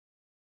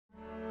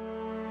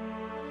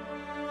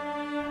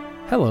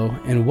Hello,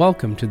 and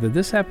welcome to the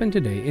This Happened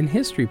Today in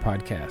History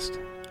podcast.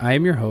 I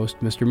am your host,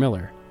 Mr.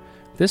 Miller.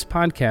 This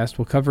podcast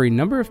will cover a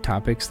number of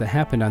topics that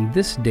happened on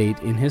this date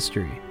in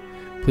history.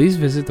 Please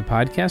visit the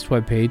podcast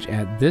webpage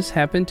at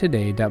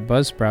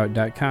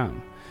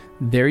thishappenedtoday.buzzsprout.com.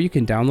 There you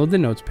can download the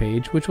notes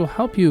page, which will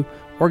help you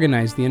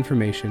organize the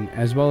information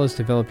as well as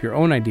develop your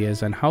own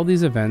ideas on how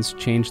these events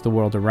change the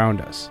world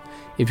around us.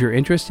 If you're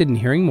interested in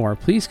hearing more,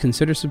 please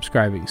consider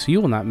subscribing so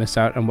you will not miss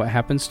out on what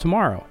happens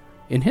tomorrow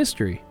in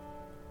history.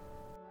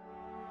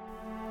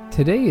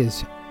 Today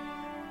is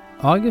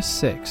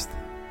August 6th.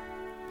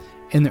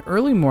 In the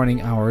early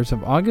morning hours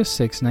of August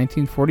 6,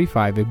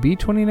 1945, a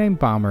B-29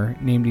 bomber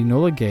named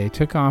Enola Gay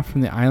took off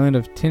from the island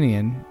of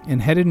Tinian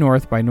and headed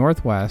north by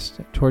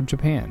northwest toward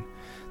Japan.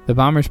 The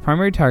bomber's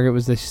primary target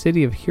was the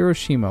city of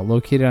Hiroshima,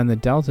 located on the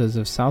deltas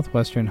of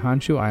southwestern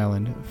Honshu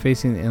Island,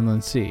 facing the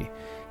inland sea.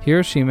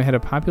 Hiroshima had a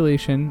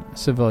population of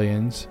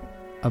civilians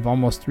of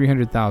almost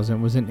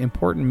 300,000, was an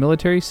important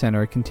military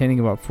center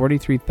containing about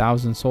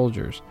 43,000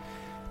 soldiers.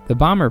 The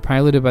bomber,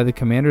 piloted by the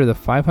commander of the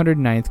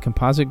 509th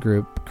Composite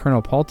Group,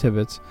 Colonel Paul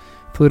Tibbets,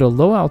 flew at a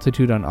low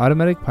altitude on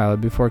automatic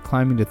pilot before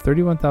climbing to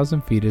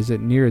 31,000 feet as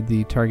it neared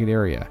the target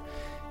area.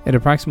 At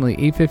approximately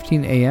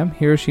 8:15 a.m.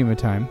 Hiroshima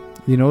time,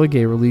 the Enola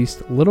Gay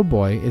released Little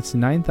Boy, its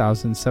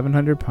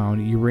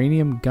 9,700-pound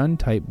uranium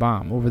gun-type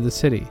bomb, over the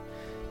city.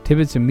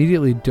 Tibbets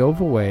immediately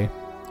dove away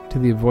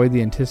to avoid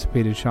the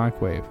anticipated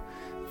shockwave.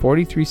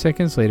 43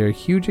 seconds later, a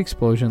huge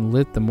explosion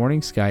lit the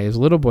morning sky as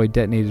Little Boy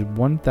detonated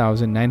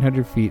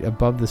 1,900 feet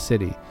above the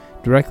city,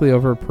 directly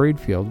over a parade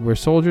field where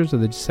soldiers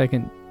of the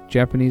 2nd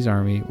Japanese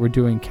Army were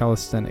doing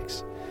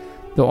calisthenics.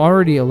 Though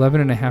already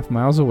 11.5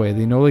 miles away,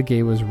 the Enola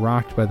Gay was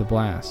rocked by the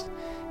blast.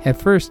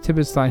 At first,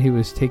 Tibbets thought he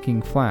was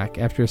taking flak.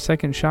 After a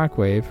second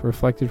shockwave,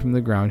 reflected from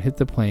the ground, hit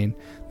the plane,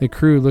 the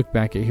crew looked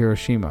back at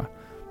Hiroshima.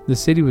 The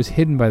city was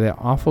hidden by that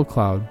awful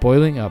cloud,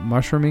 boiling up,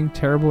 mushrooming,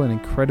 terrible, and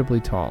incredibly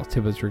tall,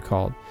 Tibbets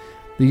recalled.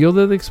 The yield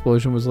of the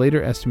explosion was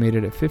later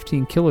estimated at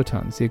 15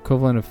 kilotons, the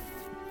equivalent of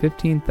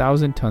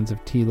 15,000 tons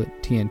of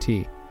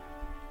TNT.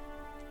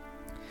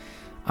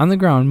 On the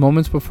ground,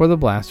 moments before the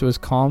blast, it was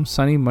calm,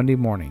 sunny Monday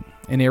morning.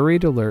 An air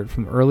raid alert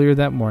from earlier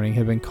that morning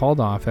had been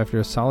called off after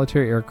a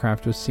solitary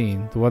aircraft was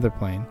seen, the weather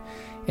plane,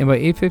 and by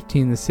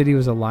 8:15 the city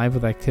was alive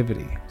with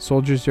activity.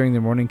 Soldiers doing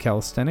their morning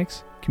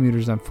calisthenics,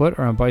 commuters on foot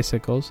or on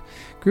bicycles,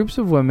 groups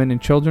of women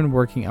and children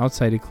working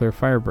outside to clear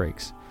fire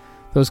breaks.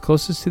 Those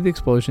closest to the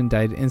explosion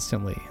died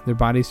instantly, their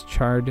bodies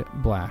charred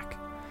black.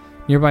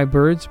 Nearby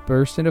birds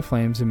burst into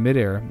flames in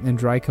midair, and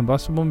dry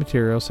combustible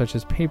material such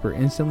as paper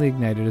instantly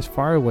ignited as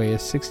far away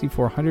as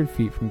 6,400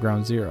 feet from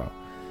ground zero.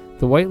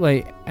 The white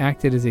light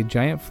acted as a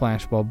giant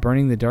flashbulb,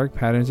 burning the dark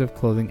patterns of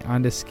clothing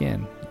onto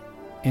skin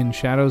and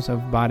shadows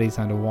of bodies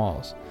onto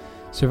walls.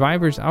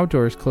 Survivors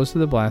outdoors close to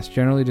the blast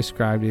generally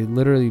described a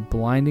literally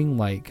blinding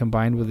light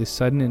combined with a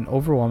sudden and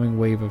overwhelming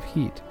wave of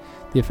heat.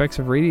 The effects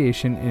of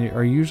radiation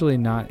are usually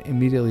not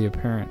immediately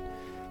apparent.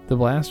 The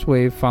blast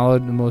wave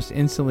followed almost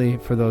instantly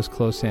for those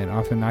close in,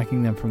 often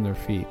knocking them from their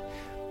feet.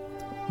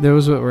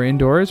 Those that were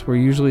indoors were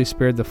usually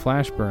spared the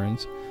flash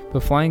burns,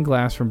 but flying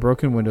glass from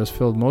broken windows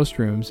filled most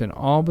rooms, and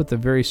all but the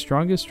very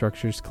strongest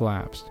structures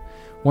collapsed.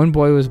 One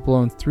boy was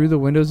blown through the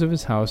windows of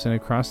his house and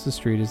across the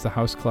street as the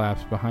house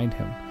collapsed behind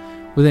him.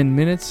 Within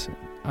minutes,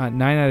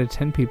 9 out of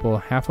 10 people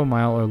half a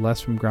mile or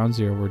less from ground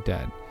zero were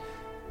dead.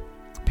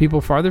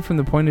 People farther from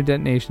the point of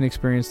detonation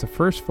experienced the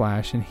first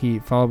flash and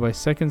heat, followed by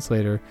seconds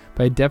later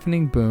by a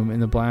deafening boom in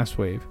the blast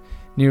wave.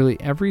 Nearly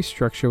every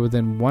structure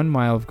within 1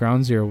 mile of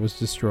ground zero was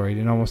destroyed,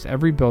 and almost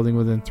every building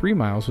within 3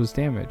 miles was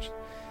damaged.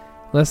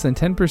 Less than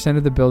 10%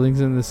 of the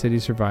buildings in the city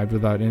survived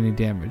without any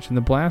damage, and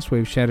the blast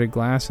wave shattered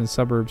glass in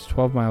suburbs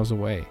 12 miles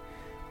away.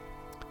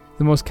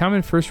 The most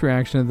common first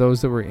reaction of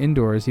those that were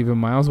indoors, even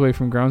miles away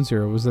from ground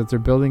zero, was that their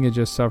building had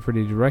just suffered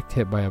a direct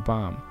hit by a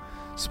bomb.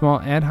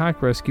 Small ad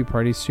hoc rescue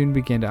parties soon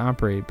began to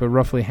operate, but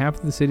roughly half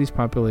of the city's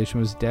population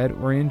was dead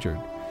or injured.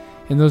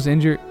 In those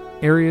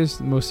areas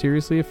most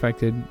seriously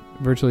affected,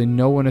 virtually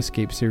no one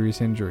escaped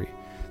serious injury.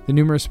 The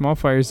numerous small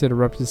fires that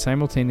erupted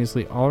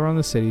simultaneously all around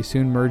the city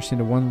soon merged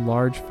into one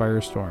large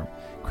firestorm,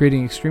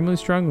 creating extremely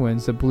strong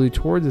winds that blew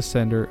toward the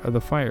center of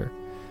the fire.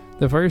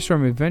 The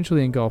firestorm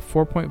eventually engulfed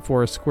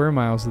 4.4 square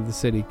miles of the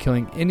city,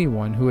 killing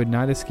anyone who had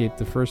not escaped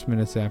the first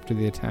minutes after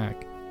the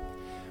attack.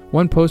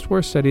 One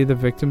post-war study of the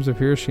victims of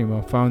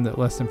Hiroshima found that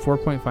less than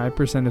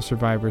 4.5% of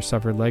survivors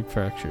suffered leg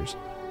fractures.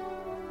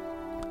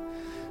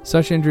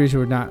 Such injuries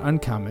were not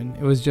uncommon.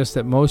 It was just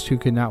that most who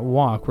could not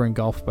walk were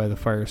engulfed by the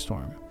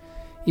firestorm.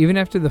 Even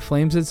after the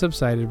flames had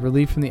subsided,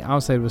 relief from the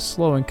outside was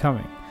slow in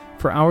coming.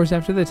 For hours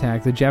after the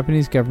attack, the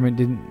Japanese government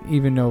didn't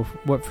even know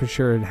what for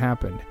sure had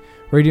happened.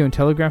 Radio and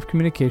telegraph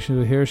communications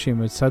with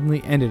Hiroshima had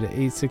suddenly ended at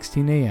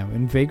 8:16 a.m.,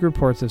 and vague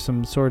reports of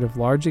some sort of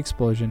large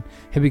explosion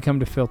had begun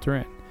to filter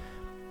in.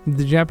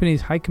 The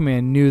Japanese High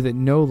Command knew that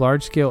no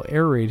large-scale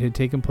air raid had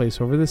taken place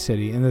over the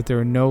city and that there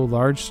were no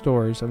large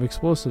stores of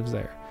explosives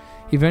there.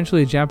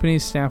 Eventually, a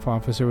Japanese staff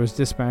officer was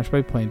dispatched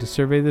by plane to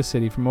survey the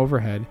city from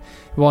overhead.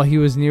 While he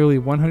was nearly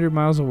 100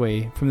 miles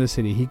away from the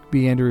city, he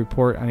began to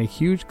report on a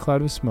huge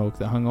cloud of smoke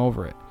that hung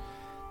over it.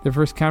 The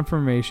first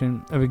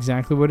confirmation of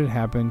exactly what had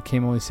happened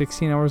came only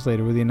 16 hours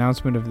later with the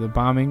announcement of the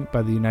bombing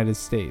by the United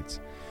States.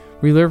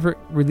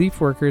 Relief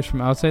workers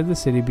from outside the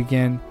city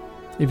began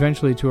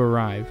eventually to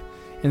arrive,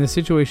 and the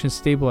situation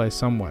stabilized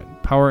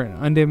somewhat. Power in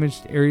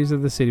undamaged areas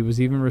of the city was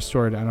even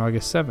restored on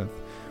August 7th,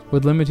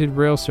 with limited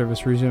rail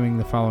service resuming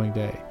the following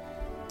day.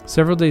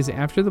 Several days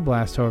after the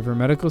blast, however,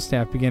 medical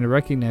staff began to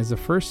recognize the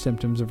first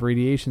symptoms of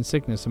radiation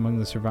sickness among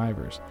the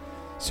survivors.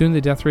 Soon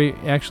the death rate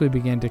actually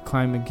began to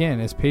climb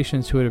again as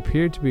patients who had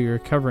appeared to be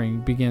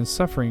recovering began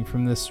suffering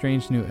from this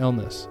strange new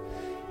illness.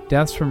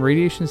 Deaths from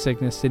radiation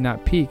sickness did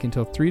not peak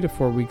until 3 to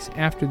 4 weeks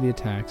after the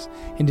attacks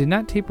and did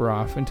not taper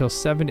off until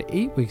 7 to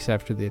 8 weeks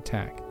after the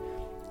attack.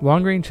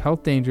 Long-range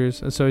health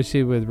dangers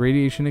associated with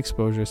radiation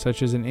exposure,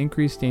 such as an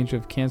increased danger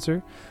of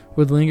cancer,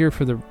 would linger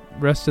for the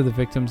rest of the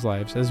victims'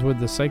 lives, as would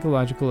the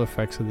psychological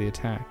effects of the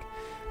attack.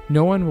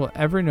 No one will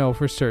ever know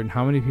for certain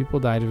how many people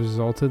died as a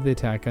result of the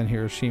attack on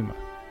Hiroshima.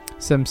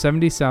 Some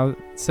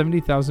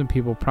 70,000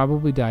 people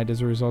probably died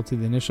as a result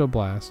of the initial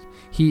blast,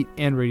 heat,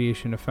 and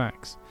radiation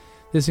effects.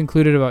 This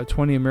included about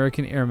 20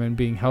 American airmen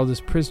being held as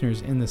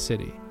prisoners in the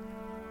city.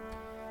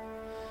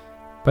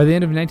 By the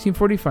end of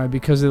 1945,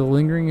 because of the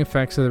lingering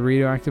effects of the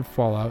radioactive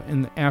fallout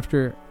and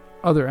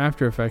other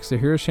after effects, the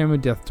Hiroshima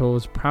death toll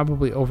was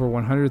probably over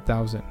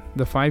 100,000.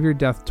 The 5-year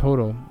death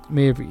total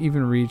may have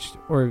even reached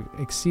or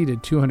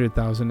exceeded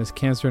 200,000 as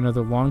cancer and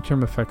other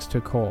long-term effects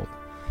took hold.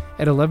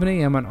 At 11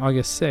 a.m. on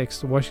August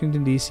 6th,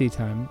 Washington, D.C.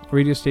 time,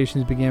 radio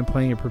stations began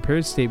playing a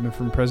prepared statement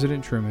from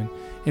President Truman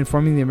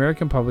informing the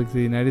American public that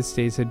the United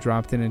States had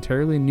dropped an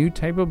entirely new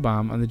type of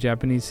bomb on the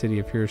Japanese city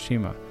of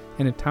Hiroshima,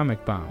 an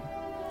atomic bomb.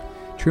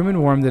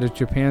 Truman warned that if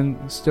Japan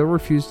still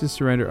refused to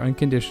surrender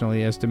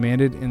unconditionally as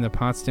demanded in the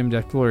Potsdam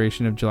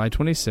Declaration of July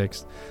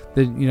 26th,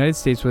 the United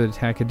States would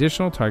attack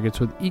additional targets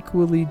with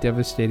equally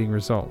devastating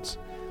results.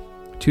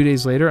 2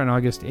 days later, on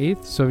August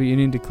 8th, the Soviet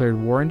Union declared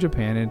war on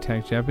Japan and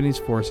attacked Japanese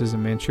forces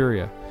in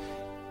Manchuria,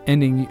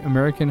 ending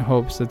American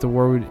hopes that the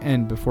war would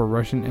end before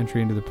Russian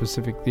entry into the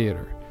Pacific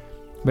theater.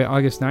 By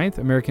August 9th,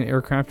 American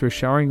aircraft were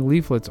showering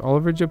leaflets all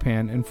over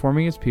Japan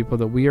informing its people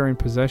that we are in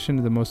possession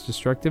of the most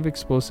destructive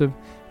explosive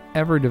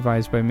ever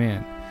devised by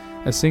man.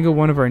 A single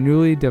one of our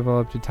newly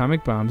developed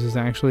atomic bombs is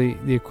actually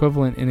the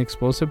equivalent in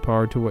explosive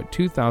power to what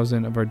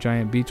 2,000 of our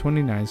giant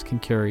B-29s can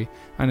carry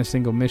on a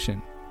single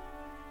mission.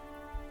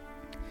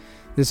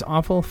 This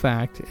awful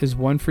fact is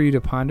one for you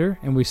to ponder,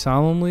 and we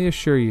solemnly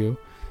assure you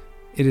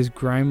it is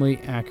grimly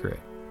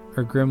accurate.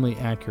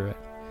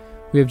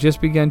 We have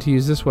just begun to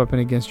use this weapon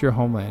against your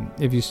homeland.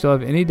 If you still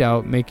have any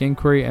doubt, make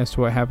inquiry as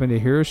to what happened to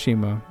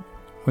Hiroshima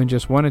when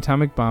just one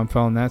atomic bomb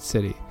fell in that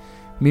city.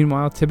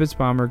 Meanwhile, Tibbetts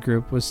bomber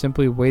group was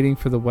simply waiting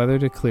for the weather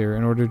to clear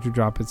in order to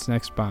drop its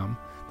next bomb.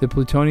 The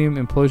plutonium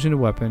implosion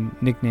weapon,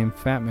 nicknamed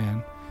Fat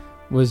Man,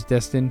 was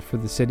destined for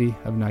the city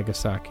of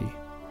Nagasaki.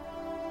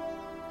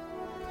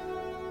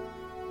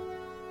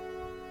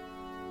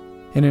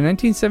 And in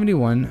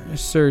 1971,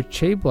 Sir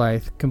Chay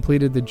Blythe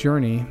completed the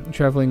journey,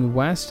 traveling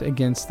west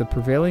against the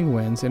prevailing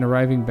winds and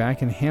arriving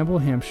back in Hamble,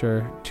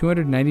 Hampshire,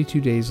 292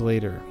 days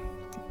later.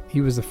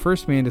 He was the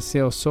first man to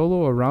sail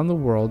solo around the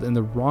world in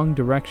the wrong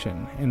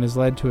direction and has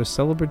led to a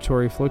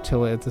celebratory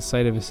flotilla at the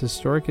site of his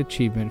historic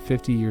achievement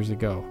 50 years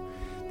ago.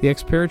 The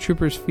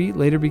ex-paratrooper's feat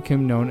later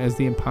became known as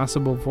the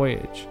Impossible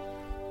Voyage.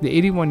 The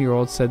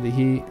 81-year-old said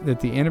that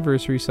the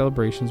anniversary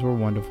celebrations were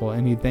wonderful,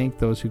 and he thanked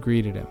those who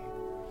greeted him.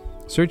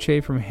 Sir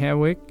Chay from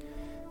Hawick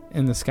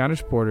and the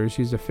Scottish borders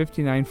used a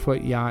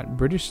 59-foot yacht,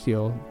 British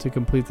steel, to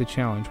complete the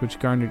challenge, which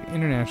garnered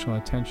international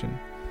attention.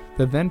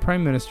 The then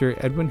Prime Minister,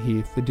 Edwin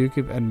Heath, the Duke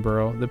of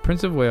Edinburgh, the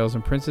Prince of Wales,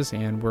 and Princess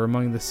Anne were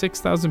among the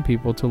 6,000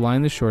 people to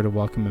line the shore to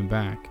welcome him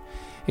back.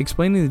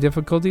 Explaining the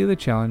difficulty of the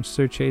challenge,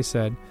 Sir Chay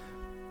said,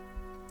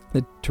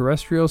 "The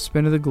terrestrial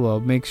spin of the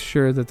globe makes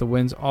sure that the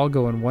winds all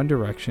go in one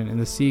direction and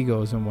the sea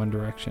goes in one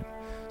direction.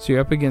 So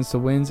you're up against the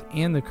winds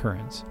and the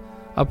currents.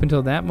 Up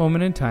until that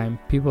moment in time,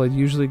 people had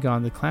usually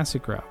gone the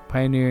classic route.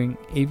 Pioneering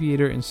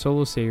aviator and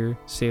solo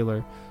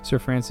sailor Sir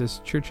Francis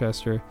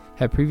Chichester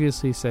had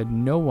previously said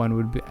no one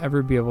would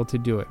ever be able to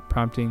do it,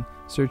 prompting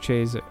Sir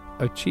Chay's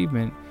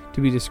achievement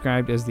to be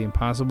described as the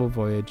impossible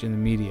voyage in the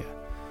media.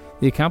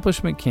 The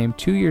accomplishment came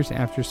 2 years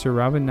after Sir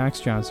Robin Knox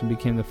Johnson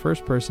became the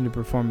first person to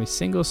perform a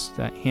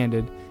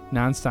single-handed,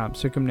 non-stop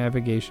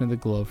circumnavigation of the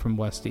globe from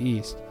west to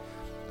east.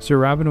 Sir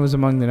Robin was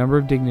among the number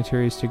of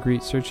dignitaries to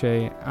greet Sir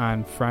Chay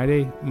on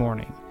Friday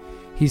morning.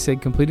 He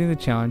said completing the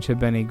challenge had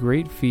been a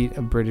great feat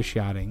of British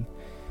yachting.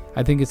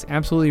 I think it's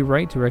absolutely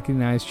right to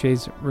recognize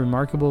Chay's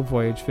remarkable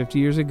voyage 50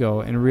 years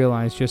ago and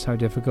realize just how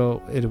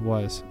difficult it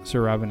was,"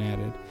 Sir Robin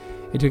added.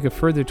 It took a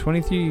further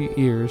 23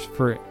 years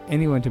for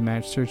anyone to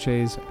match Sir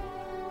Chay's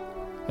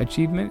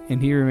achievement,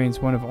 and he remains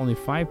one of only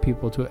 5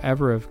 people to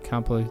ever have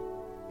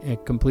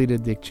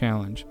completed the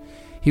challenge.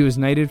 He was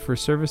knighted for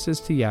services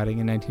to yachting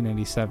in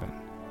 1997.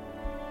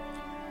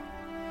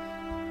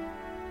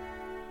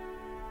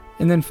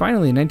 And then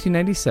finally, in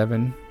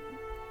 1997,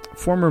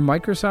 former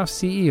Microsoft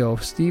CEO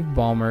Steve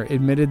Ballmer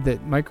admitted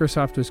that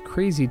Microsoft was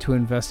crazy to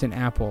invest in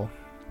Apple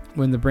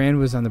when the brand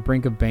was on the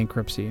brink of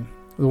bankruptcy.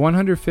 The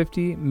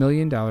 $150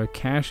 million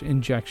cash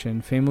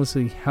injection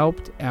famously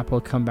helped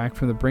Apple come back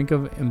from the brink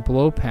of and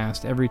blow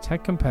past every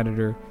tech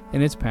competitor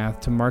in its path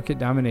to market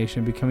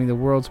domination, becoming the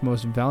world's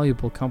most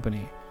valuable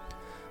company.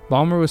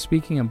 Ballmer was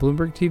speaking on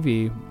Bloomberg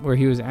TV, where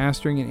he was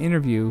asked during an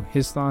interview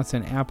his thoughts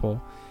on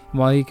Apple, and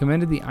while he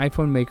commended the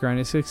iPhone maker on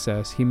its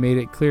success, he made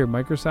it clear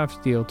Microsoft's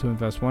deal to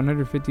invest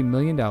 $150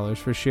 million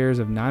for shares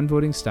of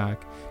non-voting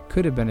stock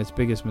could have been its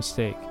biggest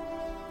mistake.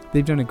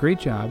 They've done a great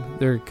job.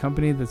 They're a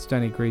company that's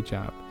done a great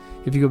job.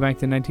 If you go back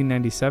to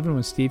 1997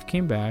 when Steve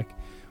came back,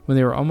 when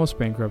they were almost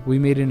bankrupt, we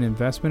made an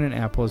investment in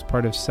Apple as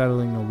part of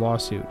settling a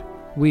lawsuit.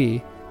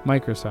 We,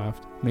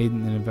 Microsoft, made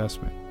an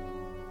investment.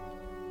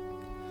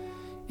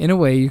 In a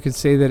way, you could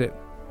say that it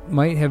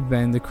might have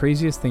been the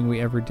craziest thing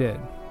we ever did.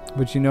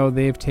 But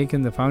they have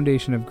taken the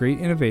foundation of great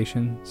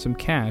innovation, some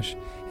cash,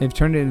 and have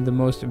turned it into the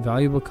most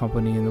valuable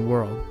company in the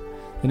world.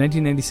 The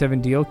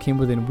 1997 deal came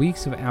within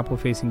weeks of Apple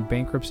facing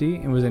bankruptcy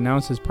and was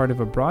announced as part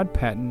of a broad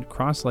patent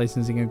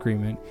cross-licensing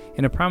agreement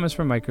and a promise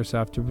from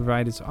Microsoft to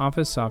provide its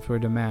Office software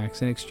to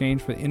Macs in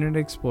exchange for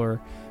Internet Explorer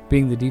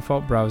being the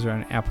default browser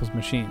on Apple's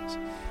machines.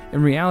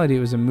 In reality, it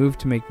was a move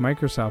to make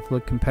Microsoft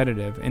look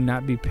competitive and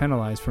not be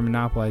penalized for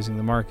monopolizing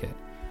the market.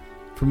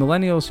 For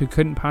millennials who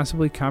couldn't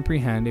possibly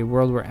comprehend a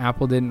world where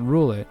Apple didn't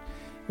rule it,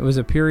 it was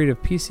a period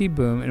of PC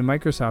boom and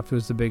Microsoft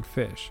was the big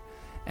fish.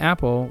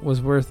 Apple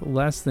was worth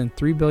less than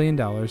 $3 billion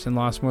and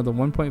lost more than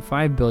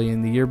 $1.5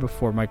 billion the year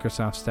before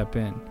Microsoft stepped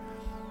in.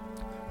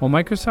 While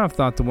Microsoft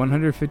thought the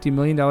 $150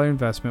 million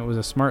investment was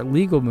a smart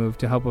legal move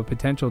to help a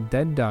potential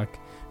dead duck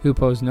who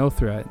posed no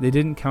threat, they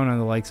didn't count on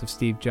the likes of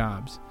Steve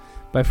Jobs.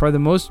 By far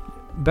the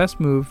best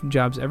move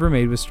Jobs ever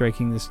made was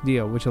striking this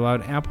deal, which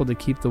allowed Apple to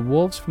keep the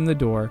wolves from the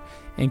door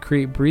and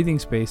create breathing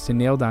space to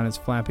nail down its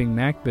flapping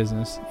Mac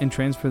business and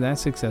transfer that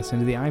success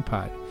into the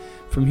iPod.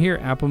 From here,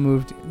 Apple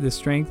moved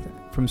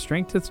from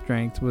strength to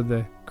strength with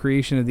the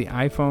creation of the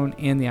iPhone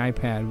and the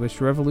iPad,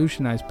 which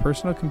revolutionized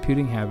personal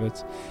computing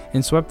habits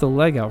and swept the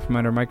leg out from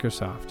under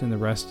Microsoft, and the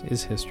rest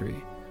is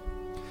history.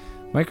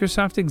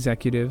 Microsoft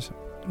executives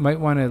might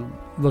want to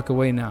look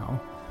away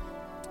now.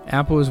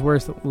 Apple was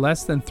worth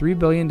less than $3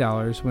 billion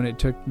when it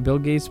took Bill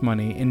Gates'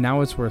 money, and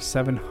now it's worth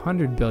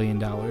 $700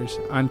 billion,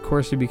 on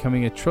course to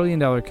becoming $1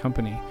 trillion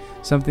company,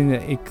 something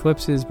that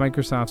eclipses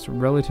Microsoft's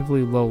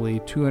relatively lowly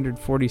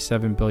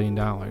 $247 billion.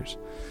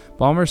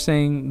 Ballmer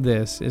saying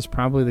this is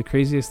probably the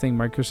craziest thing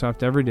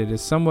Microsoft ever did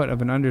is somewhat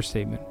of an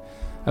understatement.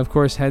 Of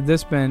course, had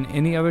this been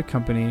any other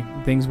company,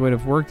 things would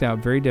have worked out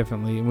very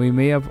differently, and we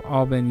may have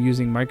all been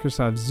using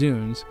Microsoft's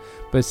Zunes,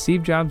 but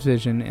Steve Jobs'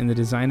 vision and the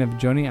design of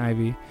Jony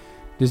Ive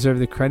deserve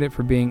the credit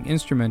for being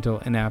instrumental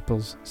in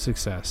Apple's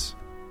success.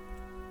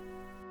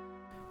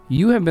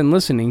 You have been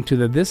listening to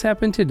the This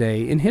Happened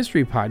Today in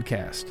History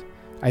podcast.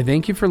 I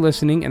thank you for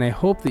listening, and I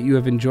hope that you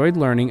have enjoyed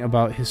learning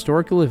about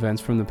historical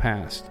events from the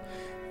past.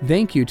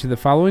 Thank you to the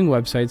following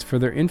websites for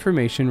their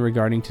information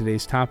regarding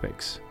today's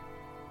topics.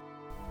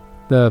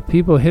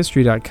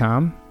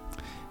 ThePeopleHistory.com,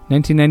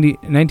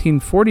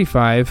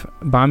 1945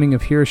 bombing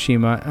of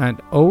Hiroshima at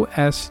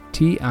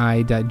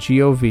OSTI.gov,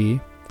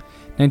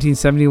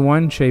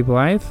 1971 Shea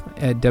Blythe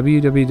at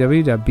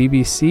www.bbc.com,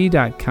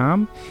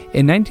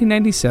 in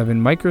 1997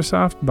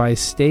 Microsoft buys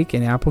stake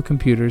in Apple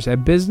computers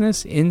at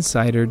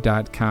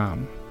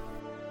businessinsider.com.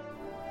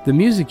 The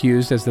music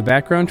used as the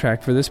background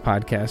track for this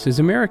podcast is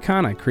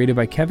Americana, created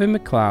by Kevin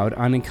MacLeod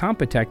on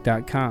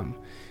Incompetech.com.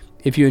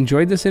 If you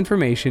enjoyed this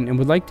information and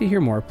would like to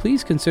hear more,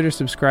 please consider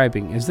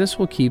subscribing, as this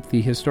will keep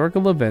the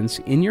historical events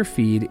in your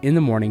feed in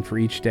the morning for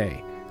each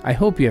day. I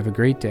hope you have a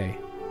great day.